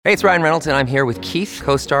Hey, it's Ryan Reynolds, and I'm here with Keith,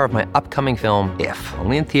 co-star of my upcoming film, If,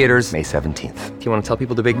 only in theaters May 17th. Do you want to tell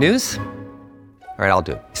people the big news? All right, I'll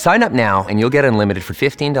do it. Sign up now and you'll get unlimited for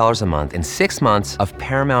 $15 a month and 6 months of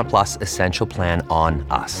Paramount Plus Essential Plan on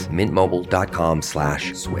us.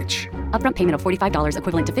 MintMobile.com/switch. Upfront payment of $45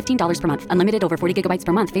 equivalent to $15 per month. Unlimited over 40 gigabytes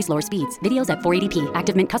per month. Face lower speeds. Videos at 480p.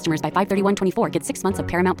 Active Mint customers by 531.24 get 6 months of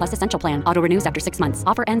Paramount Plus Essential Plan. Auto renews after 6 months.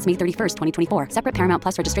 Offer ends May 31st, 2024. Separate Paramount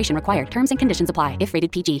Plus registration required. Terms and conditions apply if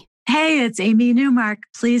rated PG. Hey, it's Amy Newmark.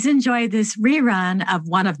 Please enjoy this rerun of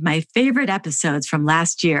one of my favorite episodes from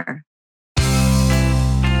last year.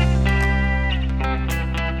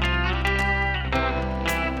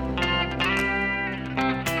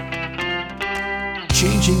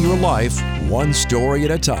 Changing your life one story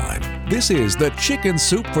at a time. This is the Chicken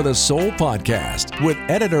Soup for the Soul podcast with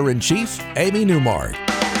Editor-in-Chief Amy Newmark.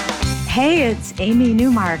 Hey, it's Amy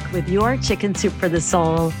Newmark with your Chicken Soup for the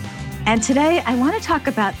Soul. And today I want to talk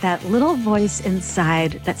about that little voice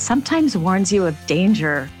inside that sometimes warns you of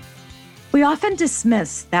danger. We often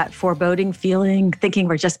dismiss that foreboding feeling, thinking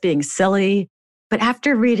we're just being silly. But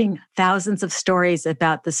after reading thousands of stories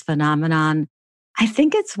about this phenomenon, I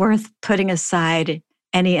think it's worth putting aside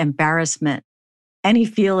any embarrassment, any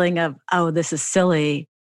feeling of, oh, this is silly,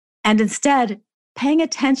 and instead paying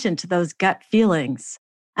attention to those gut feelings.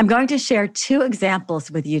 I'm going to share 2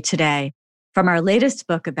 examples with you today from our latest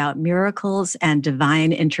book about miracles and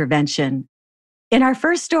divine intervention. In our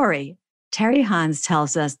first story, Terry Hans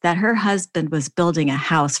tells us that her husband was building a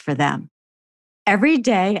house for them. Every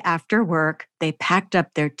day after work, they packed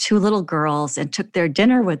up their 2 little girls and took their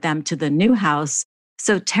dinner with them to the new house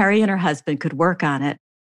so Terry and her husband could work on it.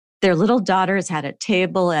 Their little daughters had a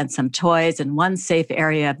table and some toys in one safe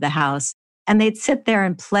area of the house, and they'd sit there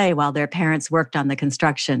and play while their parents worked on the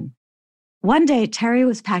construction. One day, Terry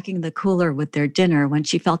was packing the cooler with their dinner when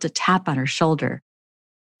she felt a tap on her shoulder.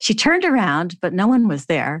 She turned around, but no one was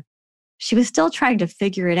there. She was still trying to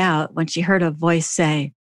figure it out when she heard a voice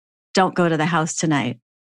say, "Don't go to the house tonight."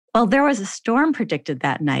 Well, there was a storm predicted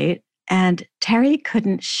that night, and Terry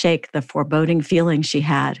couldn't shake the foreboding feeling she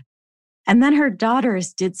had. And then her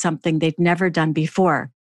daughters did something they'd never done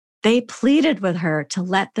before. They pleaded with her to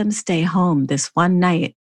let them stay home this one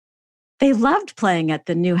night. They loved playing at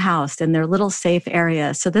the new house in their little safe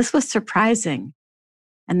area, so this was surprising.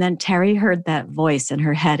 And then Terry heard that voice in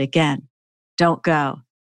her head again, "Don't go."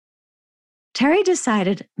 Terry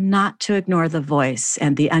decided not to ignore the voice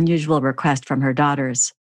and the unusual request from her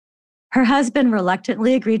daughters. Her husband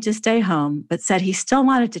reluctantly agreed to stay home, but said he still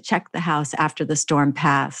wanted to check the house after the storm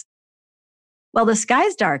passed. Well, the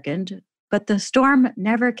skies darkened, but the storm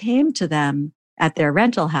never came to them at their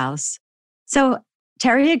rental house. So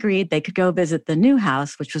Terry agreed they could go visit the new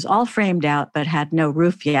house, which was all framed out but had no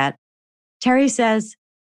roof yet. Terry says,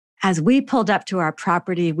 "As we pulled up to our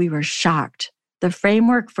property, we were shocked. The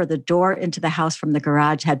framework for the door into the house from the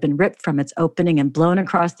garage had been ripped from its opening and blown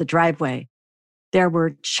across the driveway. There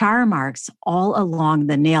were char marks all along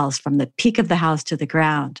the nails from the peak of the house to the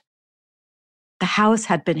ground. The house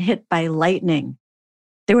had been hit by lightning.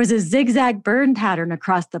 There was a zigzag burn pattern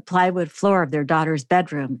across the plywood floor of their daughter's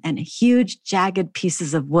bedroom and huge jagged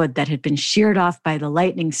pieces of wood that had been sheared off by the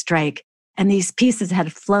lightning strike, and these pieces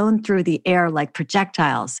had flown through the air like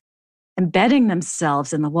projectiles, embedding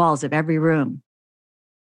themselves in the walls of every room."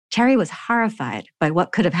 Terry was horrified by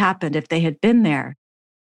what could have happened if they had been there.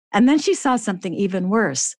 And then she saw something even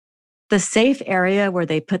worse. The safe area where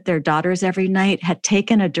they put their daughters every night had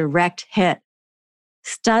taken a direct hit.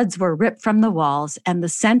 Studs were ripped from the walls, and the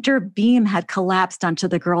center beam had collapsed onto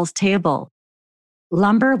the girls' table.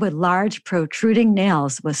 Lumber with large protruding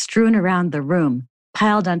nails was strewn around the room,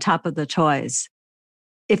 piled on top of the toys.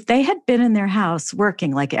 If they had been in their house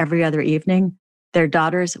working like every other evening, their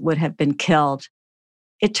daughters would have been killed.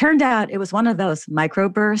 It turned out it was one of those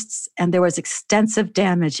microbursts, and there was extensive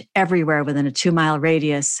damage everywhere within a 2-mile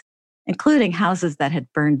radius, including houses that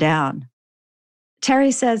had burned down.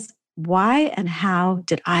 Terry says, "Why and how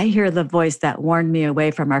did I hear the voice that warned me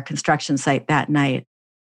away from our construction site that night?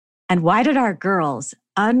 And why did our girls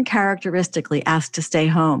uncharacteristically ask to stay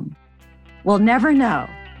home? We'll never know,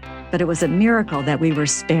 but it was a miracle that we were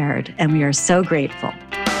spared, and we are so grateful."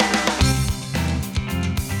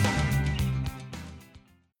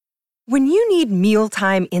 When you need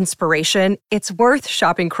mealtime inspiration, it's worth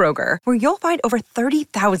shopping Kroger, where you'll find over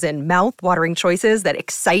 30,000 mouth-watering choices that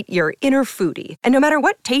excite your inner foodie. And no matter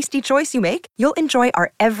what tasty choice you make, you'll enjoy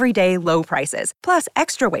our everyday low prices, plus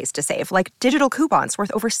extra ways to save, like digital coupons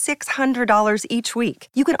worth over $600 each week.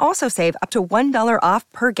 You can also save up to $1 off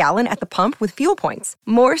per gallon at the pump with fuel points.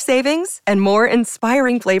 More savings and more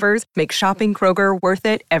inspiring flavors make shopping Kroger worth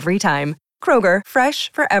it every time. Kroger,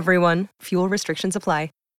 fresh for everyone. Fuel restrictions apply.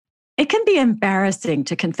 It can be embarrassing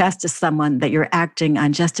to confess to someone that you're acting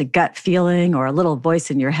on just a gut feeling or a little voice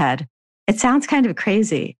in your head. It sounds kind of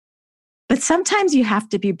crazy, but sometimes you have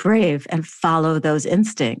to be brave and follow those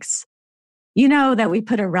instincts. You know that we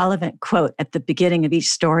put a relevant quote at the beginning of each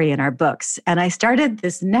story in our books, and I started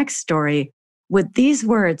this next story with these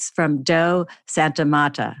words from Do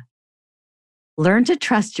Santamata. Learn to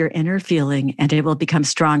trust your inner feeling and it will become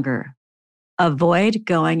stronger. Avoid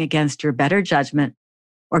going against your better judgment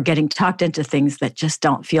or getting talked into things that just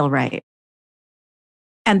don't feel right.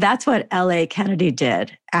 And that's what L.A. Kennedy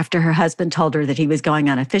did after her husband told her that he was going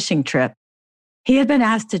on a fishing trip. He had been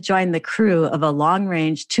asked to join the crew of a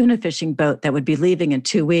long-range tuna fishing boat that would be leaving in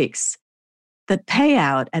 2 weeks. The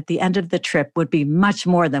payout at the end of the trip would be much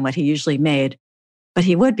more than what he usually made, but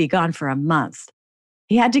he would be gone for a month.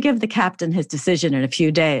 He had to give the captain his decision in a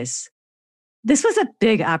few days. This was a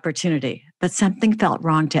big opportunity, but something felt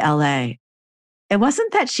wrong to L.A. It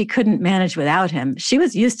wasn't that she couldn't manage without him. She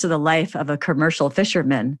was used to the life of a commercial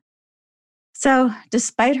fisherman. So,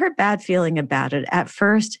 despite her bad feeling about it, at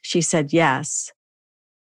first she said yes.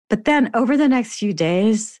 But then over the next few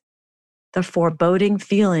days, the foreboding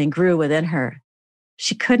feeling grew within her.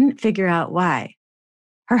 She couldn't figure out why.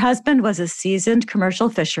 Her husband was a seasoned commercial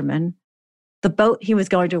fisherman. The boat he was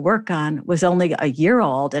going to work on was only a year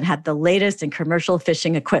old and had the latest in commercial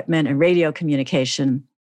fishing equipment and radio communication.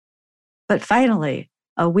 But finally,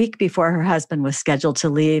 a week before her husband was scheduled to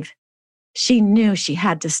leave, she knew she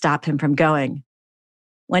had to stop him from going.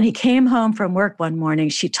 When he came home from work one morning,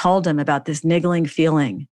 she told him about this niggling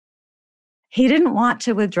feeling. He didn't want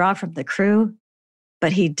to withdraw from the crew,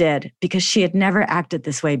 but he did because she had never acted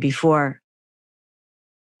this way before.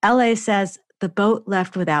 L.A. says the boat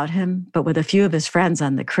left without him, but with a few of his friends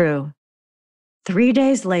on the crew. 3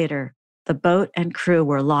 days later, the boat and crew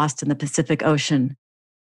were lost in the Pacific Ocean.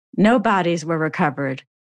 No bodies were recovered,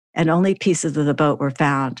 and only pieces of the boat were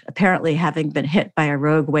found, apparently having been hit by a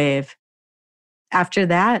rogue wave. After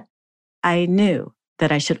that, I knew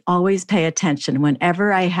that I should always pay attention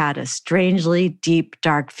whenever I had a strangely deep,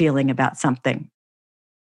 dark feeling about something.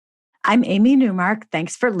 I'm Amy Newmark.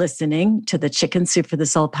 Thanks for listening to the Chicken Soup for the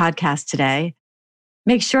Soul podcast today.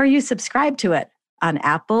 Make sure you subscribe to it on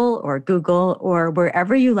Apple or Google or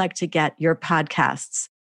wherever you like to get your podcasts.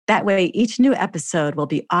 That way, each new episode will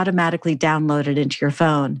be automatically downloaded into your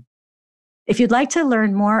phone. If you'd like to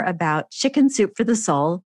learn more about Chicken Soup for the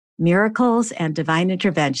Soul, miracles, and divine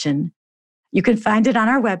intervention, you can find it on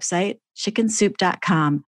our website,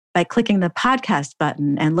 chickensoup.com, by clicking the podcast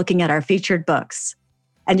button and looking at our featured books.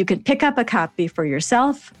 And you can pick up a copy for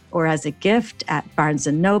yourself or as a gift at Barnes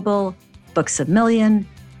 & Noble, Books A Million,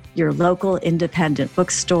 your local independent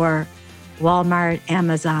bookstore, Walmart,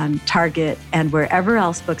 Amazon, Target, and wherever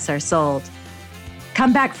else books are sold.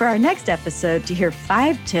 Come back for our next episode to hear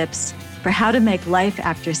 5 tips for how to make life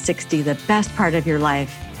after 60 the best part of your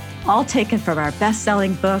life, all taken from our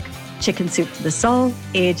best-selling book, Chicken Soup for the Soul,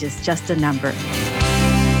 Age is Just a Number.